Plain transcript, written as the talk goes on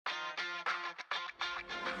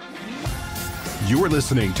You're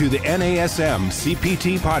listening to the NASM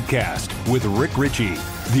CPT Podcast with Rick Ritchie,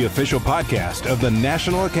 the official podcast of the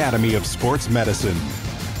National Academy of Sports Medicine.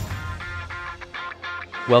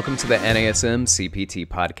 Welcome to the NASM CPT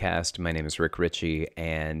Podcast. My name is Rick Ritchie,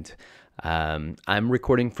 and I'm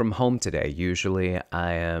recording from home today. Usually,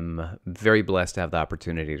 I am very blessed to have the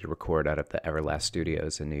opportunity to record out of the Everlast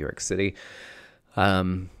Studios in New York City.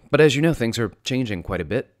 But as you know, things are changing quite a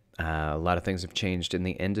bit. A lot of things have changed in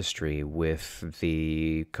the industry with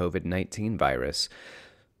the COVID-19 virus.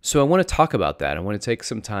 So I want to talk about that. I want to take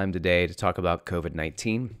some time today to talk about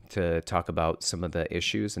COVID-19, to talk about some of the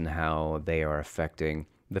issues and how they are affecting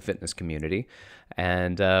the fitness community,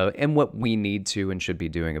 and what we need to and should be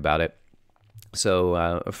doing about it.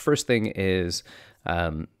 So first thing is,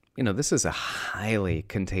 this is a highly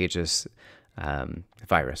contagious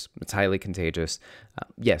virus. It's highly contagious.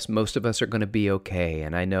 Yes, most of us are going to be okay.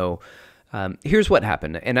 And I know, here's what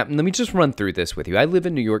happened. And let me just run through this with you. I live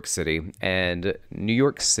in New York City, and New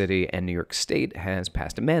York City and New York State has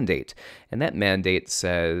passed a mandate. And that mandate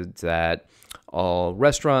said that all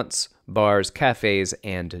restaurants, bars, cafes,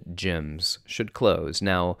 and gyms should close.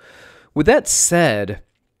 Now, with that said,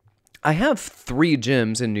 I have 3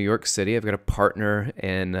 gyms in New York City. I've got a partner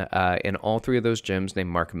in all 3 of those gyms named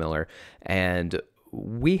Mark Miller, and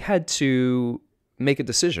we had to make a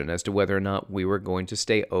decision as to whether or not we were going to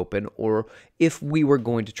stay open or if we were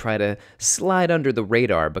going to try to slide under the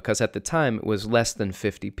radar, because at the time it was less than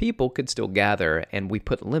 50 people could still gather, and we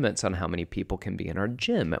put limits on how many people can be in our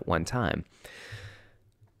gym at one time.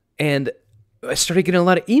 And I started getting a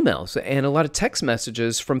lot of emails and a lot of text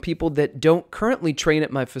messages from people that don't currently train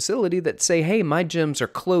at my facility that say, hey, my gyms are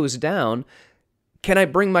closed down. Can I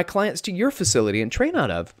bring my clients to your facility and train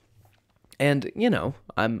out of? And,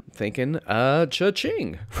 I'm thinking,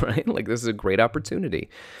 cha-ching, right? Like, this is a great opportunity.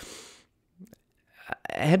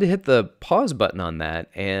 I had to hit the pause button on that.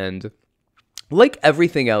 And like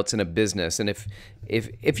everything else in a business, and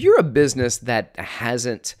if you're a business that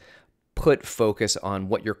hasn't put focus on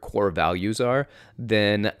what your core values are,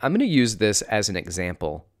 then I'm going to use this as an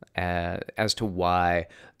example as to why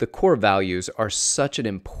the core values are such an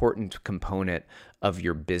important component of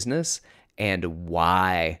your business and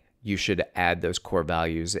why you should add those core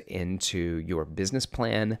values into your business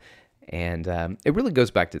plan. And it really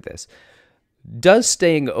goes back to this. Does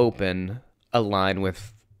staying open align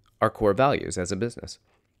with our core values as a business?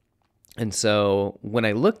 And so when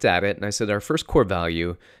I looked at it and I said our first core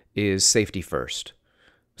value is safety first.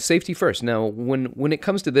 Safety first. Now, when it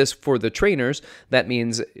comes to this for the trainers, that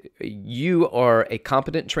means you are a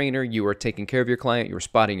competent trainer. You are taking care of your client. You are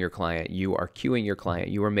spotting your client. You are cueing your client.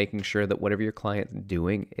 You are making sure that whatever your client is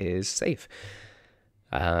doing is safe.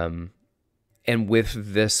 And with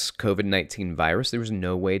this COVID-19 virus, there was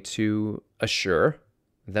no way to assure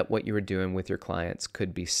that what you were doing with your clients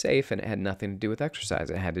could be safe, and it had nothing to do with exercise.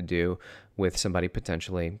 It had to do with somebody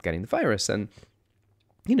potentially getting the virus. And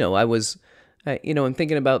I was, I'm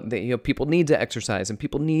thinking about that, people need to exercise and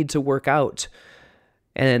people need to work out,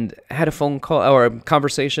 and had a phone call or a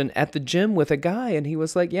conversation at the gym with a guy, and he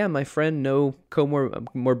was like, yeah, my friend, no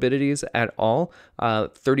comorbidities at all,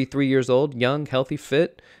 33 years old, young, healthy,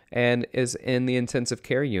 fit, and is in the intensive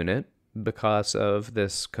care unit because of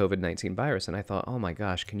this COVID-19 virus. And I thought, oh my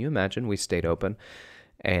gosh, can you imagine we stayed open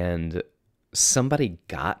and somebody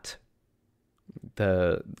got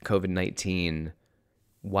the COVID-19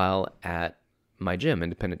 while at my gym,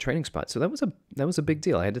 independent training spot? So that was a big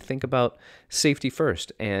deal. I had to think about safety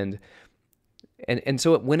first, and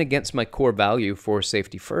so it went against my core value for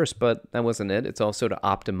safety first, but that wasn't it. It's also to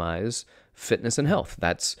optimize fitness and health.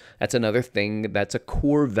 That's another thing that's a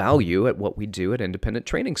core value at what we do at Independent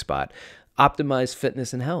Training Spot. Optimize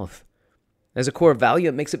fitness and health. As a core value,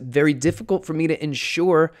 it makes it very difficult for me to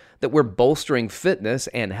ensure that we're bolstering fitness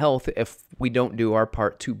and health if we don't do our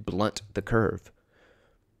part to blunt the curve.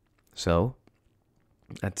 So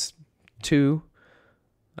that's 2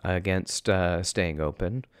 against staying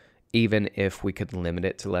open, even if we could limit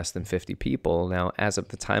it to less than 50 people. Now, as of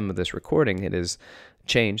the time of this recording, it is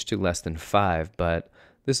changed to less than 5, but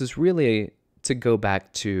this is really to go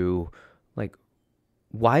back to, like,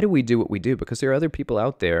 why do we do what we do? Because there are other people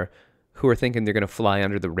out there who are thinking they're going to fly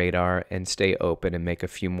under the radar and stay open and make a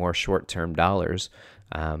few more short-term dollars,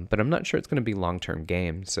 but I'm not sure it's going to be long-term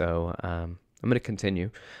game. So I'm going to continue.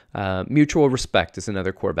 Mutual respect is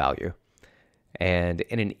another core value. And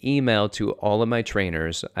in an email to all of my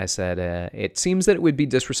trainers, I said, it seems that it would be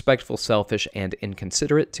disrespectful, selfish, and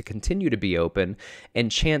inconsiderate to continue to be open and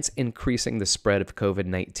chance increasing the spread of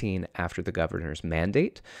COVID-19 after the governor's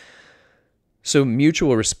mandate. So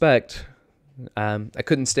mutual respect I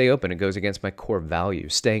couldn't stay open. It goes against my core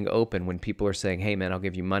values. Staying open when people are saying, hey, man, I'll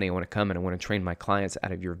give you money. I want to come and I want to train my clients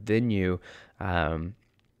out of your venue. And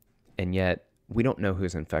yet we don't know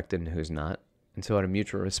who's infected and who's not. And so out of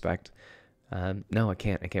mutual respect, no, I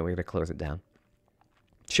can't. We're going to close it down.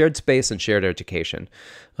 Shared space and shared education.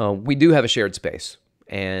 We do have a shared space.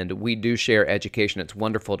 And we do share education. It's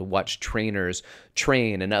wonderful to watch trainers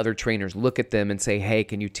train and other trainers look at them and say, hey,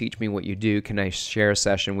 can you teach me what you do? Can I share a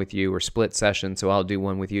session with you or split session? So I'll do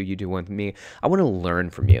one with you, you do one with me. I want to learn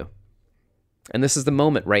from you. And this is the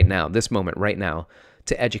moment right now,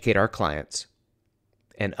 to educate our clients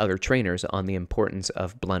and other trainers on the importance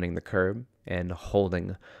of blunting the curb and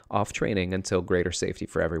holding off training until greater safety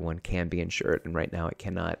for everyone can be ensured. And right now it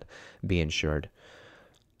cannot be ensured.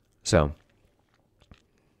 So,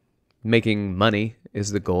 making money is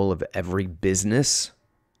the goal of every business,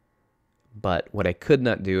 but what I could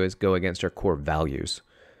not do is go against our core values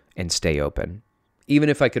and stay open. Even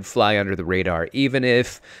if I could fly under the radar, even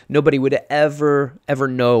if nobody would ever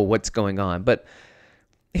know what's going on. But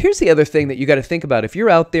here's the other thing that you got to think about. If you're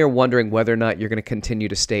out there wondering whether or not you're going to continue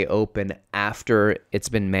to stay open after it's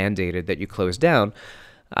been mandated that you close down,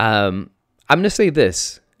 I'm going to say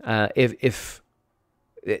this. If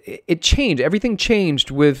it changed. Everything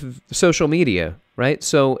changed with social media, right?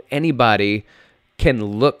 So anybody can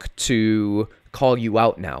look to call you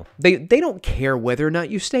out now. They don't care whether or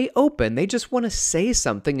not you stay open. They just want to say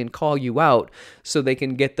something and call you out so they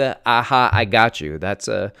can get the aha, I got you. That's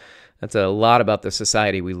a lot about the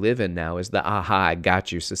society we live in now, is the aha, I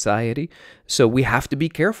got you society. So we have to be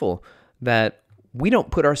careful that we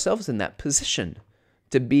don't put ourselves in that position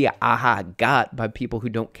to be aha got by people who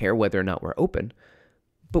don't care whether or not we're open.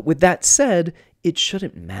 But with that said, it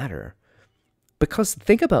shouldn't matter. Because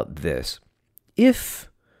think about this. If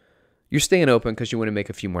you're staying open because you want to make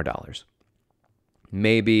a few more dollars,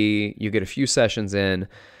 maybe you get a few sessions in.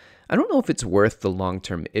 I don't know if it's worth the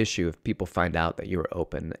long-term issue if people find out that you were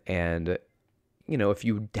open. And, if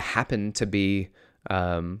you happen to be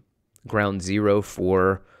ground zero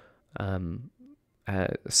for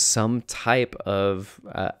some type of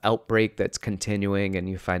outbreak that's continuing, and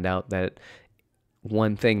you find out that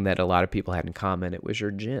one thing that a lot of people had in common, it was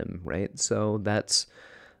your gym, right? So that's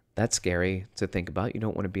scary to think about. You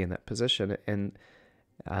don't want to be in that position. And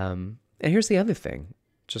here's the other thing.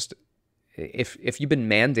 Just if you've been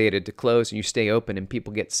mandated to close and you stay open and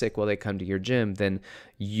people get sick while they come to your gym, then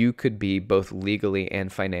you could be both legally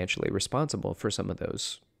and financially responsible for some of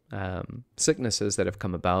those sicknesses that have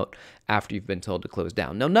come about after you've been told to close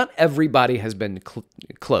down. Now, not everybody has been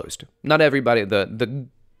closed. Not everybody,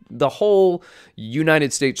 the whole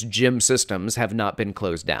United States gym systems have not been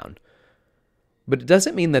closed down. But it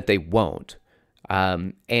doesn't mean that they won't.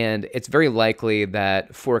 And it's very likely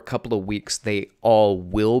that for a couple of weeks, they all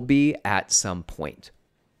will be at some point.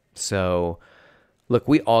 So, look,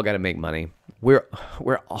 we all got to make money. We're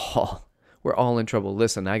all in trouble.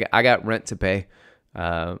 Listen, I got rent to pay.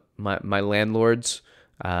 My landlords,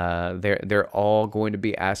 they're all going to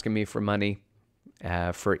be asking me for money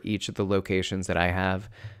for each of the locations that I have.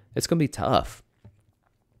 It's going to be tough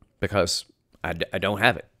because I don't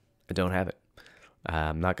have it.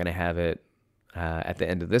 I'm not going to have it at the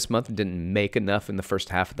end of this month. Didn't make enough in the first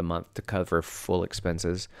half of the month to cover full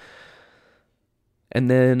expenses. And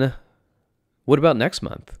then what about next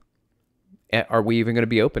month? Are we even going to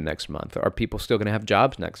be open next month? Are people still going to have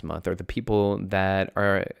jobs next month? Are the people that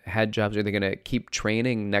had jobs, are they going to keep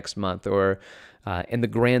training next month? Or in the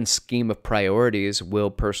grand scheme of priorities,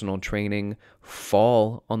 will personal training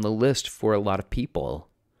fall on the list for a lot of people?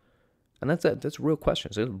 And that's a real question.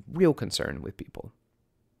 It's a real concern with people.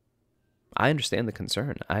 I understand the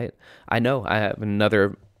concern. I know I have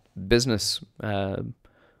another business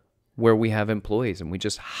where we have employees, and we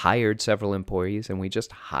just hired several employees, and we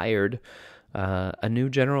just hired a new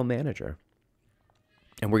general manager.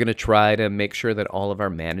 And we're going to try to make sure that all of our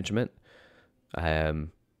management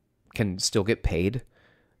can still get paid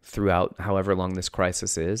throughout however long this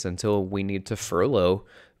crisis is, until we need to furlough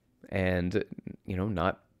and,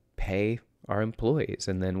 not pay our employees.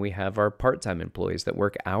 And then we have our part-time employees that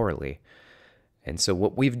work hourly. And so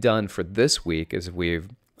what we've done for this week is we've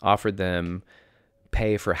offered them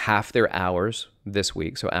pay for half their hours this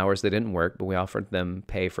week. So hours they didn't work, but we offered them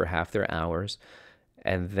pay for half their hours.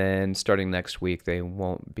 And then starting next week, they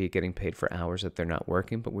won't be getting paid for hours that they're not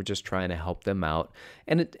working, but we're just trying to help them out.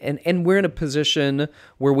 And we're in a position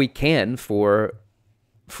where we can, for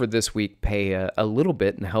this week, pay a little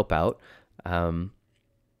bit and help out.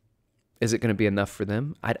 Is it going to be enough for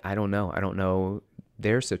them? I don't know. I don't know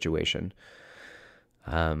their situation.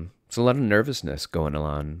 There's a lot of nervousness going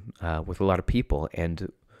on with a lot of people.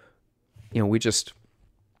 And we just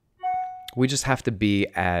have to be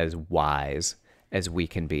as wise as we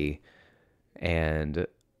can be. And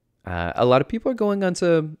a lot of people are going on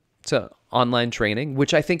to online training,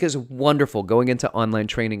 which I think is wonderful. Going into online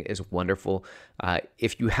training is wonderful.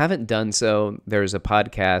 If you haven't done so, there's a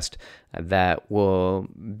podcast that will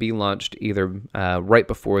be launched either right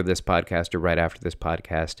before this podcast or right after this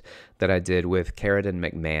podcast that I did with Carradine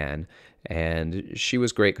McMahon. And she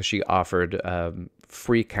was great because she offered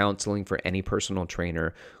free counseling for any personal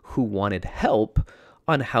trainer who wanted help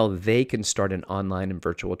on how they can start an online and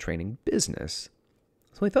virtual training business.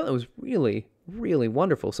 So I thought that was really, really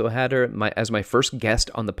wonderful. So I had her as my first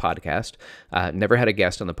guest on the podcast. Never had a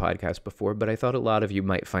guest on the podcast before, but I thought a lot of you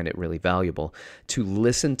might find it really valuable to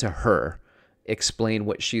listen to her explain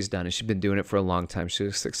what she's done. And she's been doing it for a long time. She's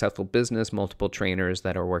a successful business, multiple trainers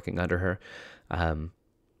that are working under her.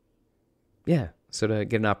 So to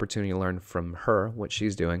get an opportunity to learn from her what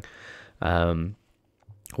she's doing. One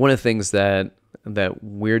of the things that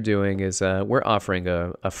we're doing is we're offering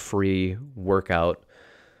a free workout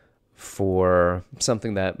for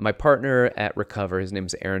something that my partner at Recover, his name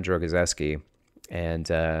is Aaron Drogozeski,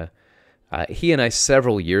 and he and I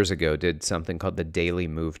several years ago did something called the Daily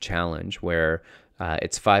Move Challenge, where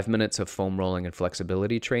it's 5 minutes of foam rolling and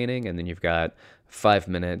flexibility training, and then you've got 5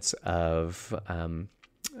 minutes of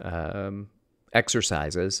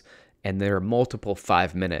exercises, and there are multiple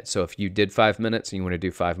 5 minutes. So if you did 5 minutes and you want to do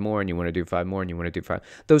 5 more, and you want to do 5 more, and you want to do 5,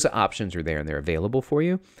 those options are there and they're available for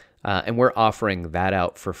you. And we're offering that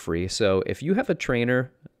out for free. So if you have a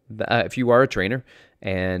trainer, if you are a trainer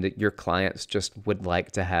and your clients just would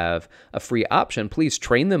like to have a free option, please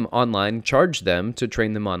train them online, charge them to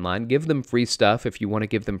train them online, give them free stuff. If you want to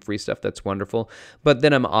give them free stuff, that's wonderful. But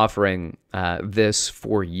then I'm offering this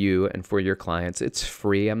for you and for your clients. It's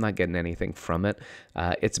free. I'm not getting anything from it.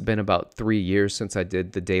 It's been about 3 years since I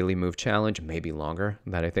did the Daily Move Challenge, maybe longer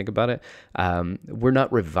that I think about it. We're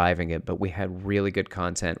not reviving it, but we had really good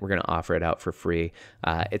content. We're going to offer it out for free.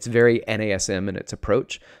 It's very NASM in its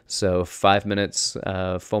approach. So 5 minutes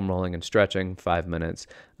foam rolling and stretching, 5 minutes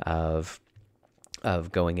of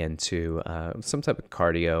going into some type of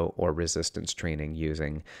cardio or resistance training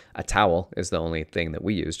using a towel is the only thing that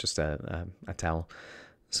we use, just a towel.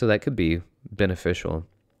 So that could be beneficial.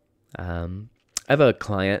 I have a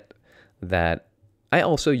client that I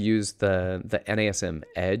also use the NASM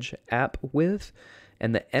Edge app with.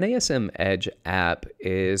 And the NASM Edge app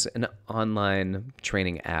is an online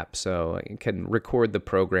training app. So I can record the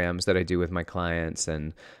programs that I do with my clients,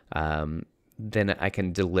 and then I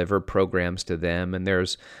can deliver programs to them. And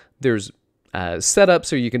there's setup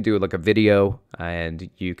so you can do like a video, and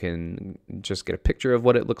you can just get a picture of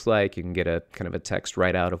what it looks like. You can get a kind of a text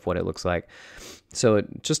write out of what it looks like. So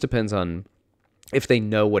it just depends on if they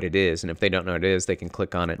know what it is, and if they don't know what it is, they can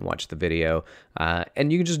click on it and watch the video,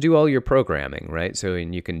 and you can just do all your programming, right? So,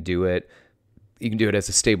 and you can do it as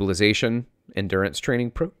a stabilization endurance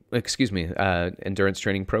training endurance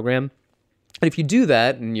training program. And if you do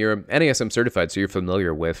that, and you're NASM certified, so you're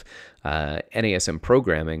familiar with NASM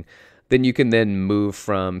programming, then you can then move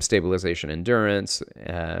from stabilization endurance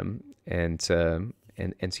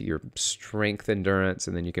into your strength endurance,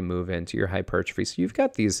 and then you can move into your hypertrophy. So you've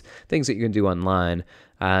got these things that you can do online.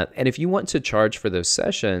 And if you want to charge for those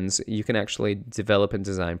sessions, you can actually develop and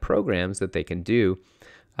design programs that they can do.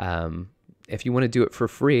 If you want to do it for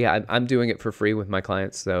free, I'm doing it for free with my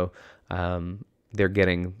clients. So they're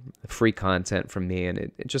getting free content from me, and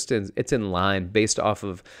it just is, it's in line based off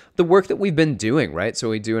of the work that we've been doing, right? So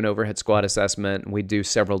we do an overhead squat assessment, and we do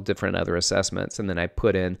several different other assessments, and then I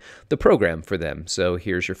put in the program for them. So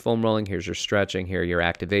here's your foam rolling, here's your stretching, here are your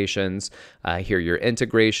activations, here are your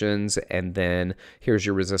integrations, and then here's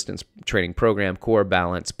your resistance training program, core,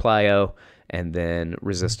 balance, plyo, and then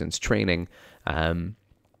resistance training. You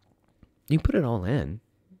put it all in.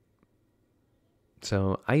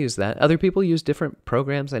 So I use that. Other people use different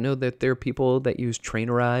programs. I know that there are people that use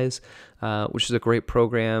Trainerize, which is a great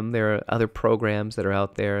program. There are other programs that are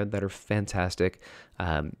out there that are fantastic.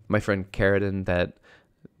 My friend Carradine, that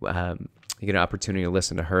you get an opportunity to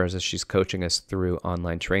listen to her as she's coaching us through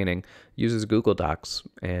online training, uses Google Docs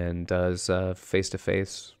and does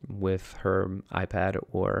face-to-face with her iPad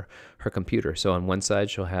or her computer. So on one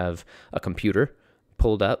side, she'll have a computer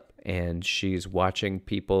pulled up, and she's watching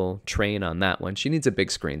people train on that one. She needs a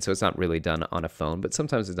big screen, so it's not really done on a phone, but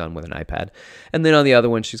sometimes it's done with an iPad. And then on the other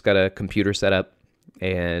one, she's got a computer set up,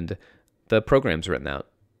 and the program's written out.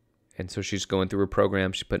 And so she's going through her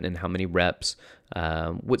program. She's putting in how many reps,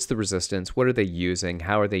 what's the resistance, what are they using,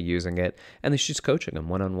 how are they using it, and then she's coaching them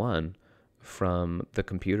one-on-one from the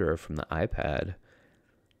computer or from the iPad.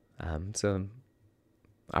 So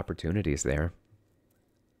opportunities there.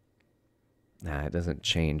 It doesn't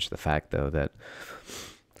change the fact, though, that,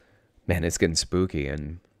 man, it's getting spooky,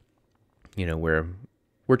 and,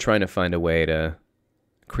 we're trying to find a way to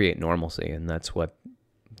create normalcy, and that's what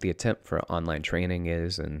the attempt for online training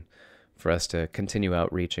is, and for us to continue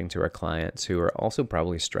outreaching to our clients who are also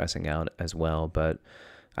probably stressing out as well. But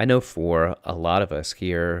I know for a lot of us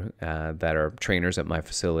here that are trainers at my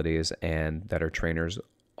facilities and that are trainers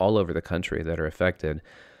all over the country that are affected,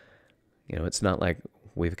 it's not like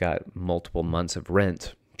we've got multiple months of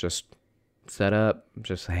rent just set up,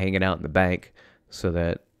 just hanging out in the bank so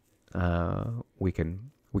that we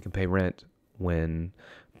can pay rent when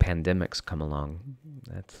pandemics come along.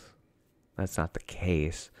 That's not the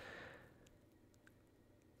case.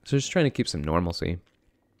 So just trying to keep some normalcy.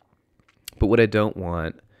 But what I don't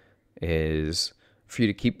want is for you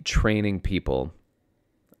to keep training people.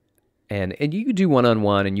 And you do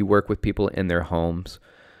one-on-one and you work with people in their homes.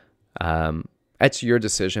 That's your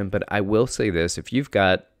decision. But I will say this: if you've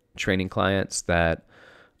got training clients that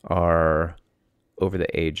are over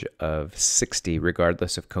the age of 60,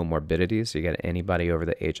 regardless of comorbidities, you got anybody over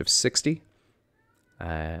the age of 60,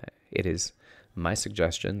 it is my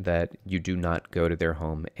suggestion that you do not go to their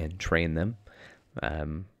home and train them.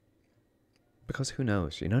 Because who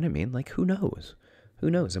knows? You know what I mean? Like, who knows? Who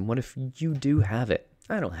knows? And what if you do have it?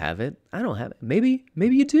 I don't have it. Maybe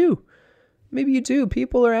you do. Maybe you do.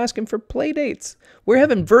 People are asking for play dates. We're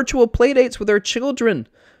having virtual play dates with our children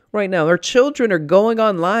right now. Our children are going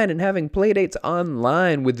online and having play dates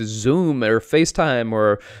online with Zoom or FaceTime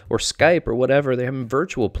or Skype or whatever. They're having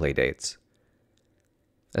virtual play dates.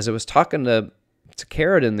 As I was talking to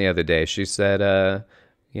Carradine the other day, she said,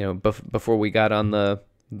 before we got on the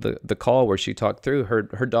call where she talked through,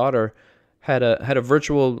 her daughter had a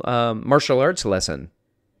virtual martial arts lesson.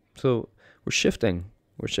 So we're shifting.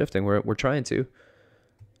 We're trying to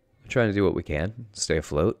do what we can, stay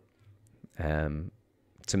afloat,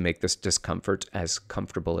 to make this discomfort as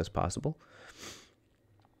comfortable as possible.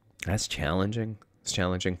 That's challenging. It's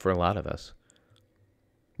challenging for a lot of us.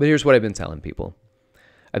 But here's what I've been telling people.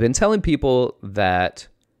 I've been telling people that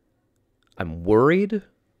I'm worried,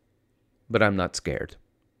 but I'm not scared.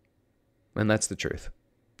 And that's the truth.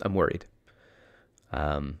 I'm worried.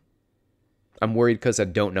 I'm worried because I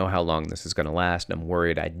don't know how long this is going to last. And I'm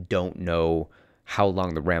worried I don't know how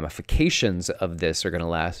long the ramifications of this are going to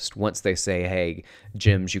last once they say, hey,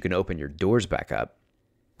 gyms, you can open your doors back up.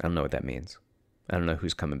 I don't know what that means. I don't know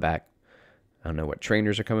who's coming back. I don't know what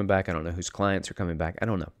trainers are coming back. I don't know whose clients are coming back. I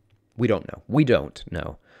don't know. We don't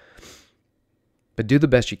know. But do the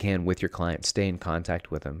best you can with your clients. Stay in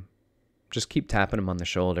contact with them. Just keep tapping them on the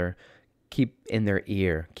shoulder. Keep in their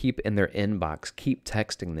ear. Keep in their inbox. Keep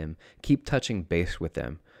texting them. Keep touching base with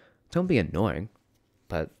them. Don't be annoying,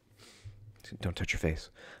 but don't touch your face.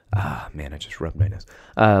 Ah, man, I just rubbed my nose.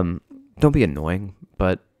 Don't be annoying,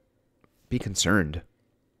 but be concerned.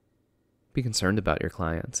 Be concerned about your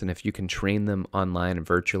clients. And if you can train them online and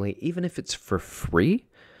virtually, even if it's for free,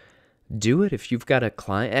 do it. If you've got a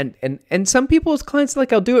client, and some people's clients are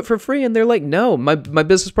like, I'll do it for free, and they're like, no. My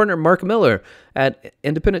business partner Mark Miller at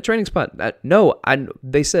Independent Training Spot,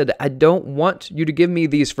 they said, I don't want you to give me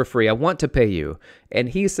these for free. I want to pay you. And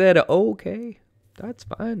he said, okay, that's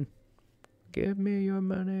fine. Give me your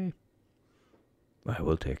money. I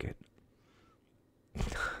will take it.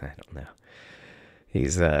 I don't know.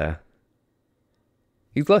 He's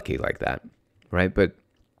lucky like that, right? But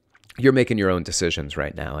you're making your own decisions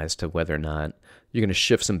right now as to whether or not you're going to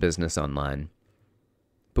shift some business online.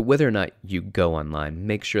 But whether or not you go online,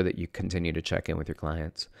 make sure that you continue to check in with your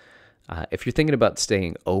clients. If you're thinking about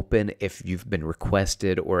staying open, if you've been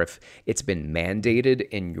requested or if it's been mandated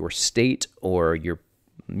in your state or your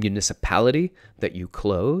municipality that you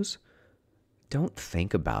close, don't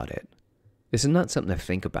think about it. This is not something to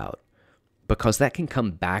think about, because that can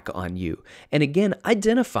come back on you. And again,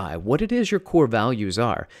 identify what it is your core values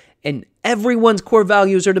are. And everyone's core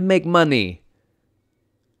values are to make money.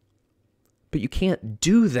 But you can't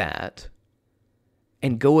do that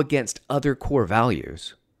and go against other core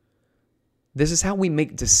values. This is how we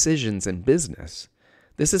make decisions in business.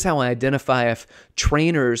 This is how I identify if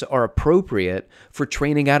trainers are appropriate for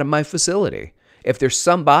training out of my facility. If there's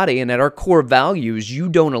somebody and at our core values you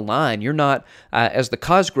don't align, you're not, as the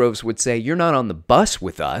Cosgroves would say, you're not on the bus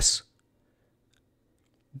with us,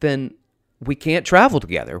 then we can't travel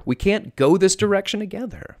together. We can't go this direction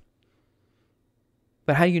together.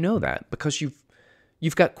 But how do you know that? Because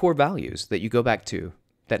you've got core values that you go back to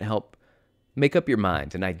that help make up your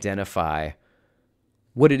mind and identify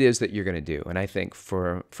what it is that you're going to do. And I think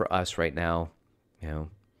for us right now,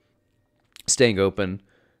 staying open,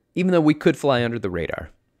 even though we could fly under the radar,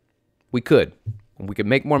 We could. We could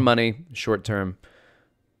make more money short term,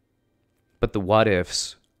 but the what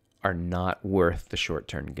ifs are not worth the short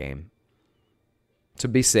term game. So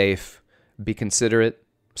be safe, be considerate,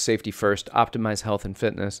 safety first, optimize health and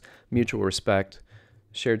fitness, mutual respect,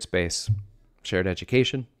 shared space, shared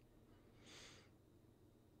education,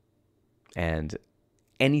 and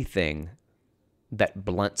anything that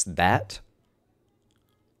blunts that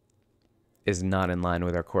is not in line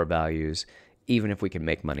with our core values, even if we can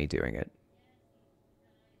make money doing it.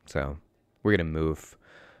 So we're going to move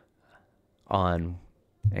on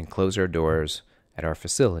and close our doors at our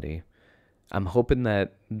facility. I'm hoping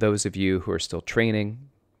that those of you who are still training,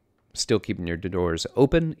 still keeping your doors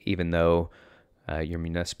open, even though your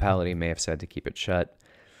municipality may have said to keep it shut.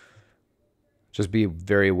 Just be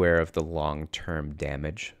very aware of the long-term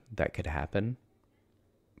damage that could happen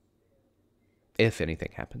if anything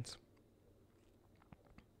happens.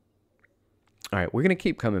 All right, we're going to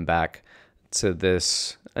keep coming back to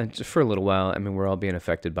this for a little while. I mean, we're all being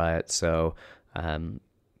affected by it. So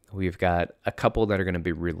we've got a couple that are going to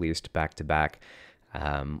be released back to back.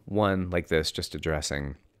 One like this, just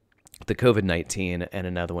addressing the COVID-19, and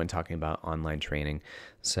another one talking about online training.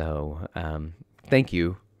 So thank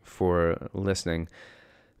you for listening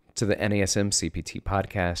to the NASM CPT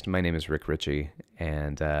podcast. My name is Rick Ritchie,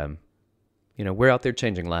 and we're out there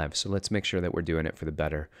changing lives. So let's make sure that we're doing it for the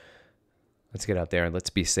better. Let's get out there and let's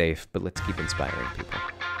be safe, but let's keep inspiring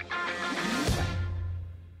people.